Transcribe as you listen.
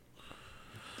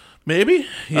Maybe?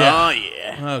 Yeah. Oh,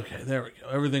 yeah. Okay, there we go.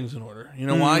 Everything's in order. You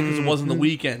know why? Because it wasn't the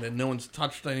weekend, and no one's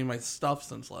touched any of my stuff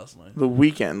since last night. The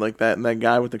Weekend, like that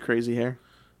guy with the crazy hair.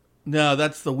 No,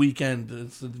 that's the weekend.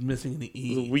 It's missing the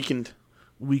E. The Weekend.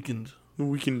 The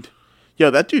weekend.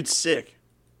 Yo, that dude's sick.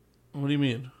 What do you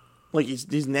mean? Like,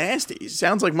 he's nasty. He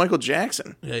sounds like Michael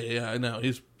Jackson. Yeah, I know.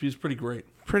 He's pretty great.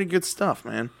 Pretty good stuff,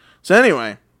 man. So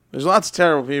anyway, there's lots of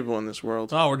terrible people in this world.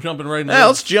 Oh, we're jumping right into Yeah,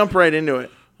 let's jump right into it.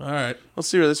 All right. Let's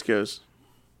see where this goes.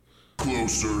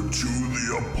 Closer to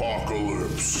the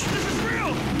apocalypse. This is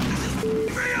real! This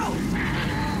is real!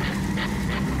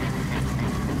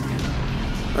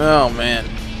 Oh, man.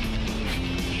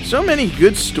 So many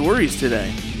good stories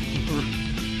today.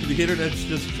 The internet's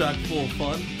just chock full of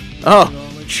fun.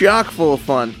 Oh, chock full of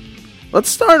fun. Let's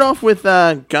start off with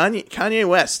Kanye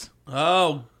West.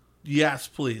 Oh, yes,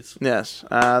 please. Yes.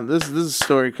 This is a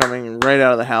story coming right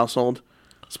out of the household.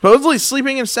 Supposedly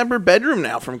sleeping in a separate bedroom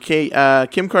now from Kim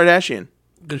Kardashian.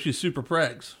 Because she's super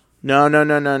pregs. No.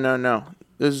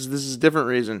 This is a different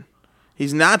reason.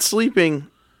 He's not sleeping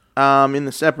in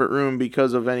the separate room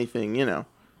because of anything,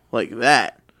 like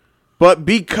that. But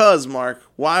because, Mark,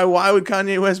 why would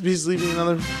Kanye West be sleeping in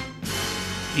another?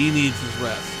 He needs his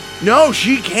rest. No,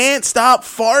 she can't stop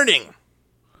farting.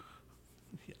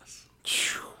 Yes.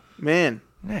 Man.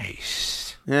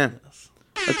 Nice. Yeah.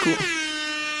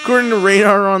 According to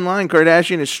Radar Online,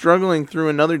 Kardashian is struggling through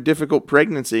another difficult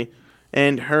pregnancy,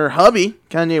 and her hubby,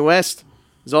 Kanye West,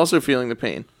 is also feeling the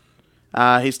pain.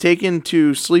 He's taken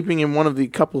to sleeping in one of the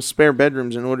couple's spare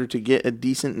bedrooms in order to get a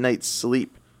decent night's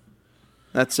sleep.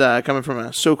 That's coming from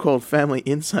a so-called family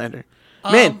insider.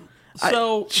 Man,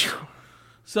 so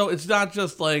it's not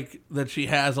just like that she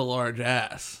has a large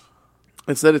ass.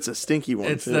 It's that it's a stinky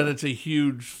one, It's too. that it's a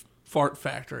huge fart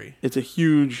factory. It's a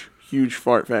huge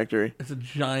fart factory. It's a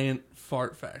giant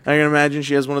fart factory. I can imagine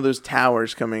she has one of those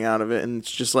towers coming out of it, and it's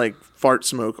just like fart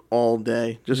smoke all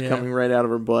day, just coming right out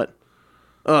of her butt.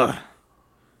 Ugh.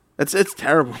 It's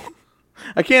terrible.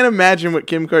 I can't imagine what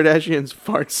Kim Kardashian's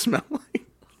farts smell like.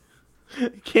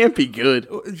 It can't be good.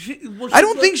 I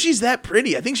don't think she's that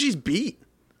pretty. I think she's beat.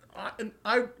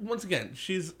 I once again,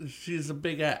 she's a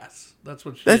big ass. That's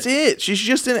what she That's is. it. She's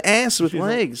just an ass with She's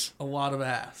legs. A lot of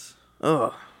ass.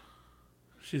 Ugh.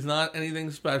 She's not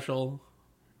anything special.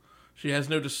 She has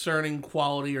no discerning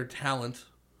quality or talent.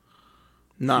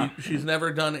 Nah. She's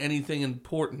never done anything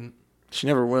important. She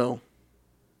never will.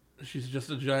 She's just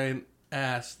a giant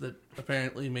ass that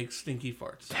apparently makes stinky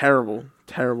farts. Terrible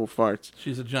farts.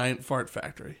 She's a giant fart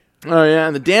factory. Oh, yeah.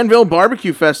 And the Danville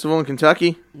Barbecue Festival in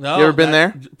Kentucky. No, You ever been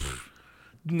there?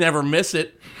 Never miss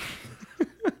it.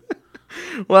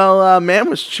 Well, a man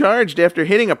was charged after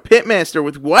hitting a pitmaster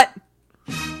with what?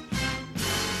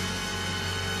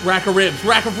 Rack of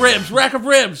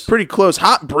ribs. Pretty close.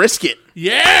 Hot brisket.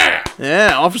 Yeah!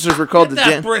 Yeah, officers were called Get to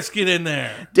that brisket in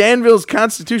there. Danville's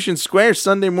Constitution Square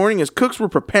Sunday morning as cooks were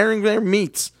preparing their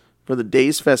meats for the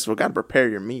day's festival. Gotta prepare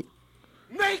your meat.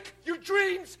 Make your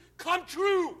dreams come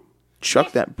true.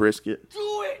 Chuck that brisket.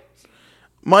 Do it.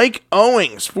 Mike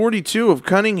Owings, 42, of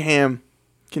Cunningham,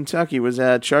 Kentucky, was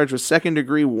charged with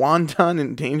second-degree wanton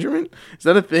endangerment. Is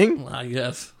that a thing? I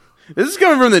guess. This is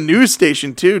coming from the news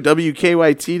station, too,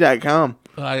 WKYT.com.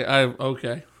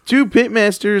 Okay. Two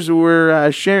pitmasters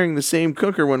were sharing the same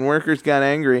cooker when workers got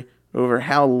angry over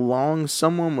how long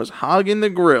someone was hogging the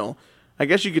grill. I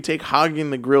guess you could take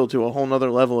hogging the grill to a whole nother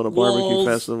level at a barbecue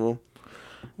festival.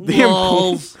 The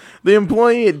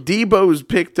employee at Debo's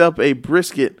picked up a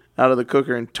brisket out of the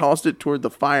cooker and tossed it toward the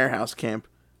firehouse camp,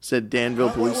 said Danville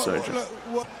police sergeant.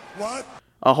 What?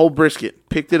 A whole brisket.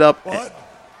 Picked it up. What?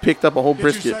 Picked up a whole Did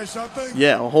brisket. you say something?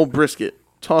 Yeah, a whole brisket.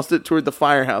 Tossed it toward the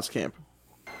firehouse camp.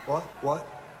 What?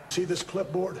 See this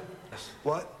clipboard?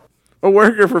 What? A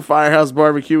worker for Firehouse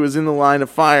Barbecue was in the line of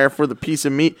fire for the piece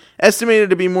of meat,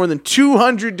 estimated to be more than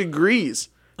 200 degrees.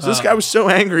 So this guy was so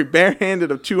angry,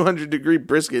 barehanded a 200-degree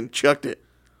brisket and chucked it.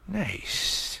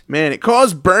 Nice. Man, it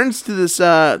caused burns to this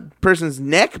person's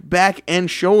neck, back,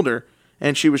 and shoulder,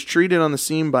 and she was treated on the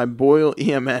scene by Boyle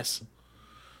EMS.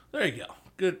 There you go.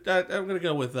 Good. I'm going to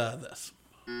go with this.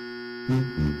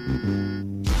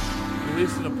 At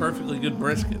least in a perfectly good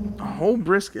brisket. A whole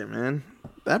brisket, man.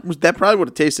 That probably would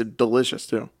have tasted delicious,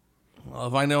 too. Well,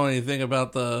 if I know anything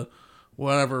about the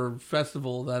whatever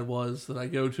festival that was that I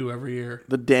go to every year.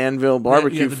 The Danville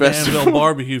Barbecue Festival. Danville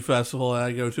Barbecue Festival that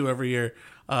I go to every year.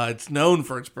 It's known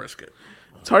for its brisket.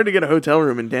 It's hard to get a hotel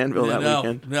room in Danville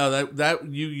weekend. No,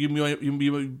 that you'd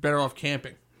be better off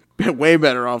camping. Way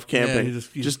better off camping. Yeah,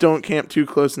 you just don't camp too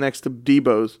close next to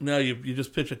Debo's. No, you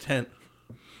just pitch a tent.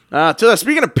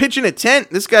 Speaking of pitching a tent,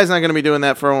 this guy's not going to be doing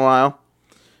that for a while.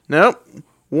 Nope.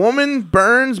 Woman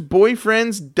burns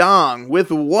boyfriend's dong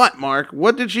with what, Mark?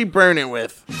 What did she burn it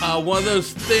with? One of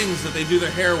those things that they do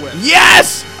their hair with.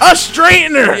 Yes! A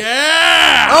straightener!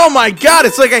 Yeah! Oh my god,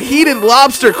 it's like a heated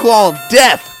lobster claw of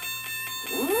death.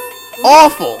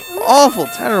 Awful, awful,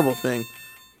 terrible thing.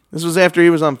 This was after he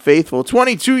was unfaithful. A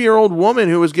 22-year-old woman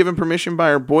who was given permission by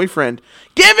her boyfriend.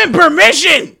 Given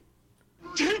permission!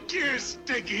 Take your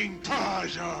stinking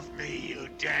paws off me, you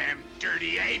damn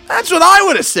dirty ape! That's what I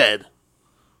would have said.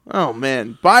 Oh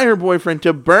man, by her boyfriend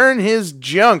to burn his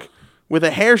junk with a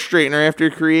hair straightener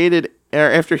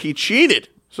after he cheated.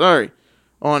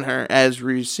 On her, as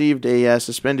received a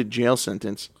suspended jail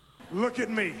sentence. Look at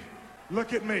me.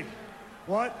 Look at me.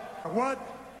 What? What?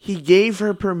 He gave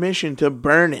her permission to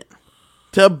burn it.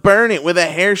 To burn it with a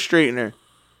hair straightener.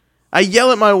 I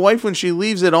yell at my wife when she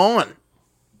leaves it on.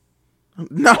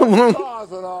 Not alone.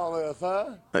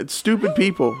 Stupid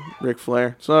people, Ric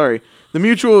Flair. Sorry. The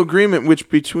mutual agreement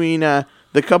between the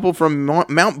couple from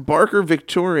Mount Barker,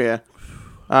 Victoria,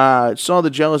 saw the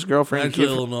jealous girlfriend. Actually, a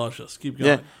little nauseous. Keep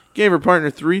going. Yeah, gave her partner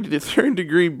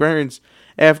third-degree burns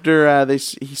after he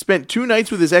spent 2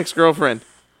 nights with his ex-girlfriend.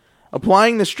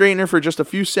 Applying the straightener for just a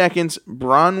few seconds,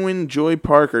 Bronwyn Joy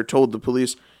Parker told the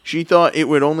police she thought it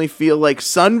would only feel like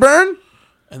sunburn.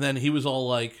 And then he was all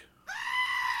like...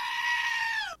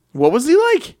 What was he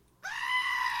like?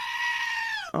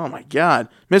 Oh my God.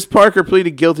 Miss Parker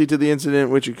pleaded guilty to the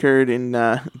incident, which occurred in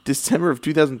December of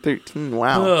 2013.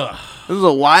 Wow. Ugh. This was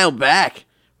a while back.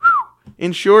 Whew.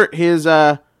 In short, his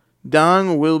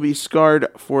dong will be scarred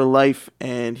for life,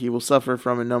 and he will suffer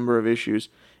from a number of issues,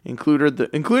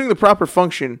 including the proper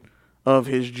function of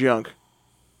his junk.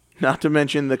 Not to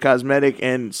mention the cosmetic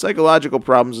and psychological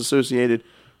problems associated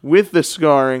with the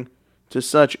scarring to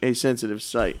such a sensitive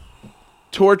site.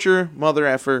 Torture, mother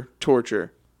effer,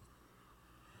 torture.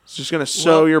 It's just going to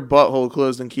sew your butthole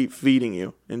closed and keep feeding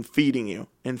you, and feeding you,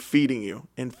 and feeding you,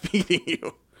 and feeding you.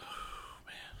 Oh,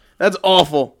 man. That's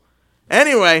awful.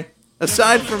 Anyway,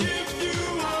 aside from...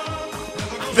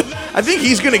 I think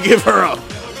he's going to give her up.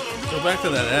 Go back to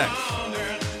that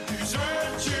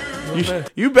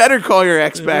ex. You better call your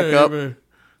ex back up.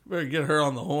 Better get her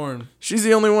on the horn. She's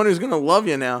the only one who's going to love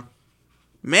you now.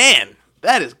 Man,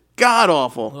 that is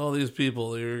god-awful. All these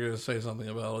people, you're going to say something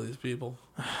about all these people.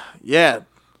 Yeah.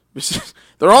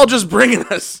 They're all just bringing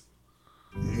us.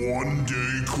 One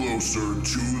day closer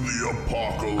to the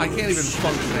apocalypse. I can't even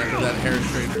function after that hair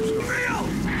straightener story.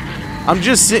 I'm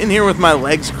just sitting here with my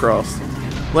legs crossed.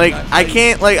 Like, I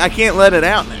can't let it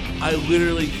out now. I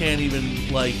literally can't even,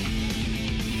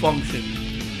 function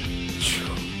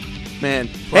Man.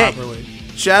 properly.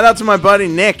 Hey, shout out to my buddy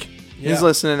Nick. Yeah. He's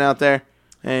listening out there.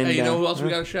 And, Hey, you know who else we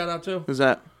got a shout out to? Who's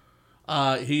that?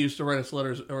 He used to write us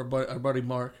letters, our buddy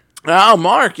Mark. Oh,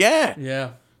 Mark, yeah.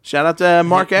 Yeah. Shout out to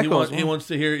Mark Eccles. He wants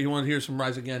to hear some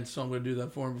Rise Against, so I'm going to do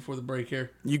that for him before the break here.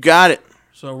 You got it.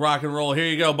 So rock and roll. Here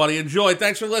you go, buddy. Enjoy.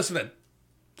 Thanks for listening.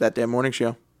 That Damn Morning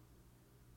Show.